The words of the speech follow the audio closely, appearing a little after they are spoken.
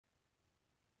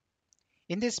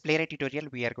In this Playwright tutorial,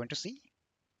 we are going to see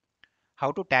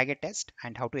how to tag a test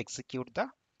and how to execute the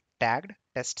tagged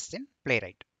tests in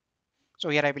Playwright. So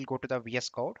here I will go to the VS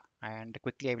Code and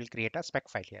quickly I will create a spec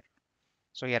file here.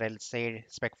 So here I'll say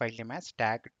spec file name as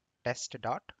tag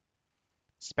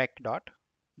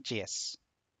test.spec.js.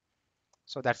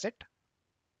 So that's it.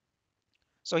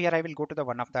 So here I will go to the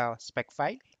one of the spec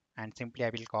file and simply I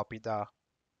will copy the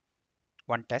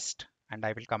one test and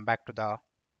I will come back to the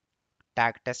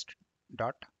tag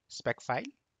test.spec file.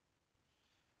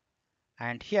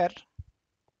 And here,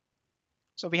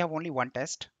 so we have only one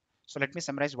test. So let me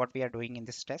summarize what we are doing in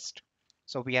this test.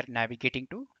 So we are navigating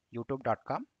to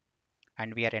youtube.com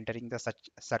and we are entering the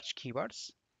search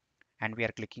keywords and we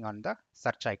are clicking on the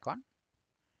search icon.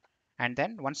 And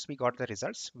then once we got the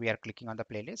results, we are clicking on the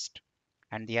playlist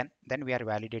and then we are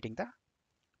validating the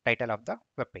title of the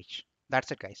web page.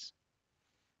 That's it, guys.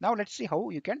 Now let's see how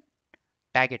you can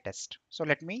tag a test. So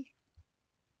let me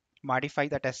modify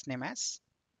the test name as,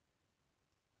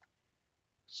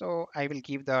 so I will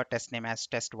give the test name as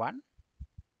test1,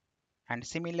 and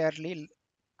similarly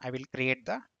I will create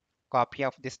the copy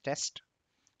of this test.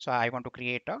 So I want to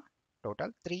create a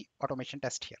total 3 automation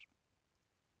tests here.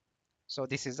 So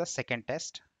this is the second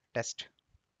test, test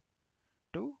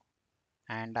 2,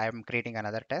 and I am creating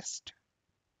another test,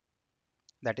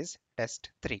 that is test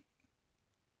 3.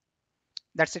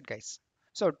 That's it, guys.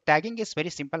 So tagging is very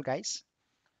simple, guys.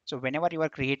 So whenever you are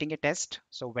creating a test,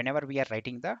 so whenever we are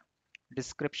writing the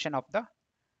description of the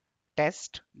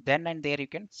test, then and there you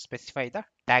can specify the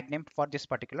tag name for this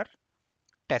particular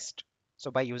test.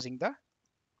 So by using the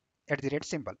 @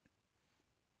 symbol.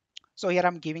 So here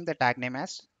I'm giving the tag name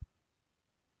as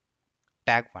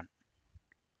tag1.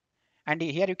 And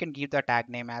here you can give the tag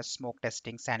name as smoke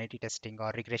testing, sanity testing,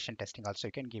 or regression testing also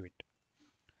you can give it.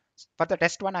 For the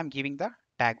test 1, I'm giving the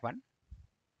tag 1.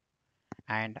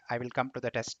 And I will come to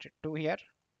the test 2 here.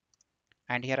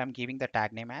 And here I'm giving the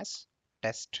tag name as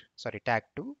tag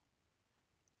 2.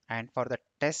 And for the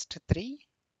test 3,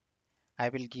 I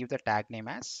will give the tag name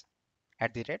as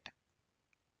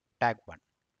 @tag 1.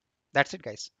 That's it,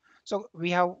 guys. So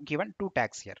we have given 2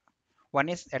 tags here. One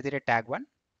is @tag 1.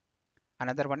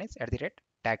 Another one is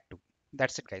 @tag 2.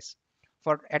 That's it, guys.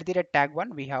 For @tag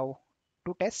 1, we have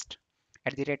 2 tests.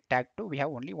 @tag 2, we have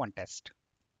only 1 test.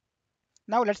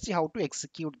 Now let's see how to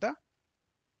execute the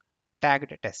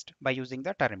tagged test by using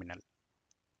the terminal.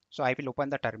 So I will open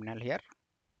the terminal here.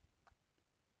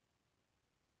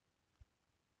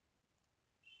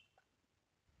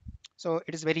 So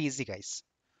it is very easy, guys.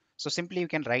 So simply you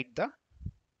can write the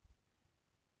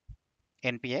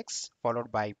npx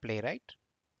followed by playwright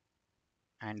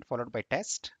and followed by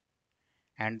test.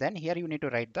 And then here you need to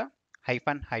write the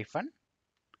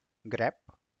 --grep.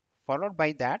 Followed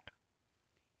by that,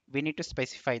 we need to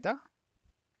specify the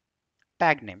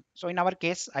tag name. So in our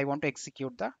case, I want to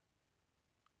execute the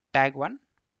tag 1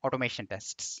 automation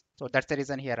tests. So that's the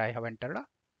reason here I have entered a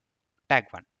tag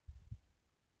 1.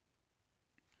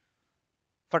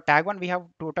 For tag 1, we have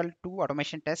total 2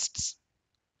 automation tests.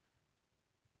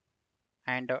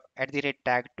 And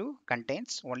 @tag 2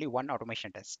 contains only 1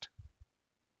 automation test.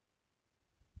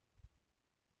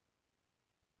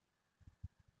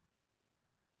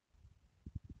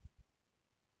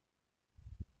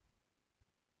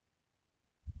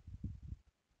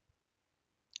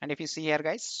 And if you see here,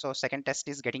 guys, so second test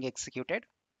is getting executed.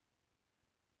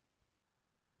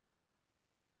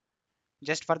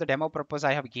 Just for the demo purpose,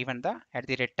 I have given the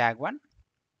 @tag 1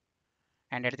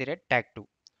 and @tag 2.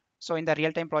 So in the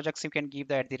real-time projects, you can give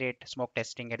the @smoke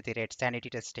testing, @sanity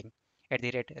testing,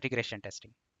 @regression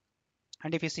testing.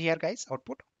 And if you see here, guys,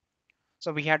 output.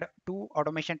 So we had 2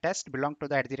 automation tests belong to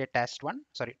the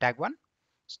tag 1.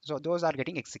 So those are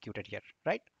getting executed here,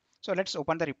 right? So let's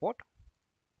open the report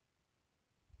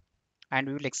and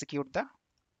we will execute the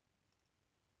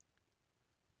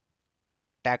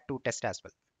tag 2 test as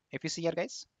well. If you see here,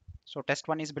 guys, so test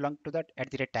 1 is belong to the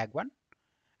 @tag 1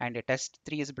 and test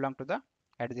 3 is belong to the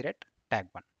 @tag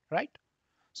 1, right?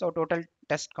 So total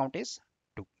test count is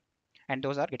 2 and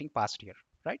those are getting passed here,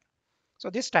 right? So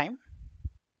this time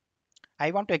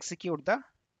I want to execute the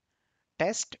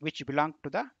test which belong to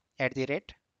the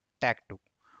 @tag 2.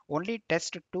 Only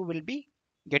test 2 will be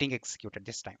getting executed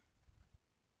this time.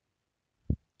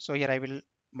 So here I will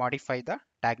modify the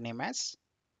tag name as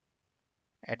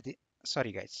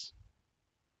sorry, guys.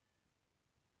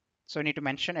 So I need to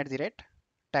mention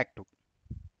 @tag 2.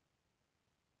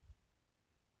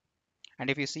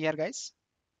 And if you see here, guys,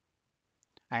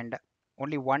 and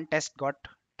only 1 test got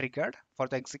triggered for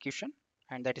the execution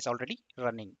and that is already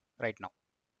running right now.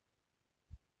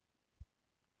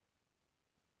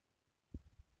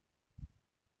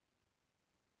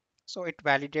 So it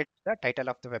validates the title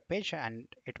of the web page and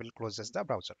it will closes the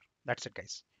browser. That's it,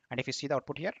 guys. And if you see the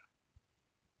output here,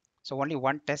 so only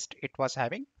one test it was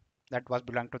having, that was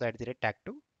belong to the @tag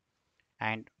 2,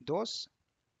 and those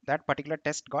that particular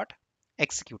test got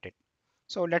executed.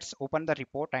 So let's open the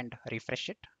report and refresh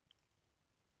it.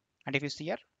 And if you see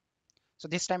here, so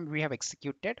this time we have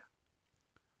executed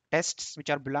tests which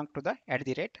are belong to the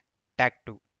 @tag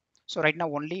 2. So right now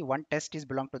only one test is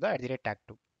belong to the @tag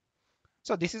 2.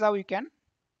 So this is how you can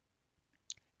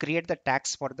create the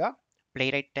tags for the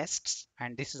Playwright tests,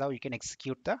 and this is how you can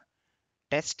execute the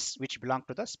tests which belong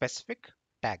to the specific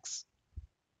tags.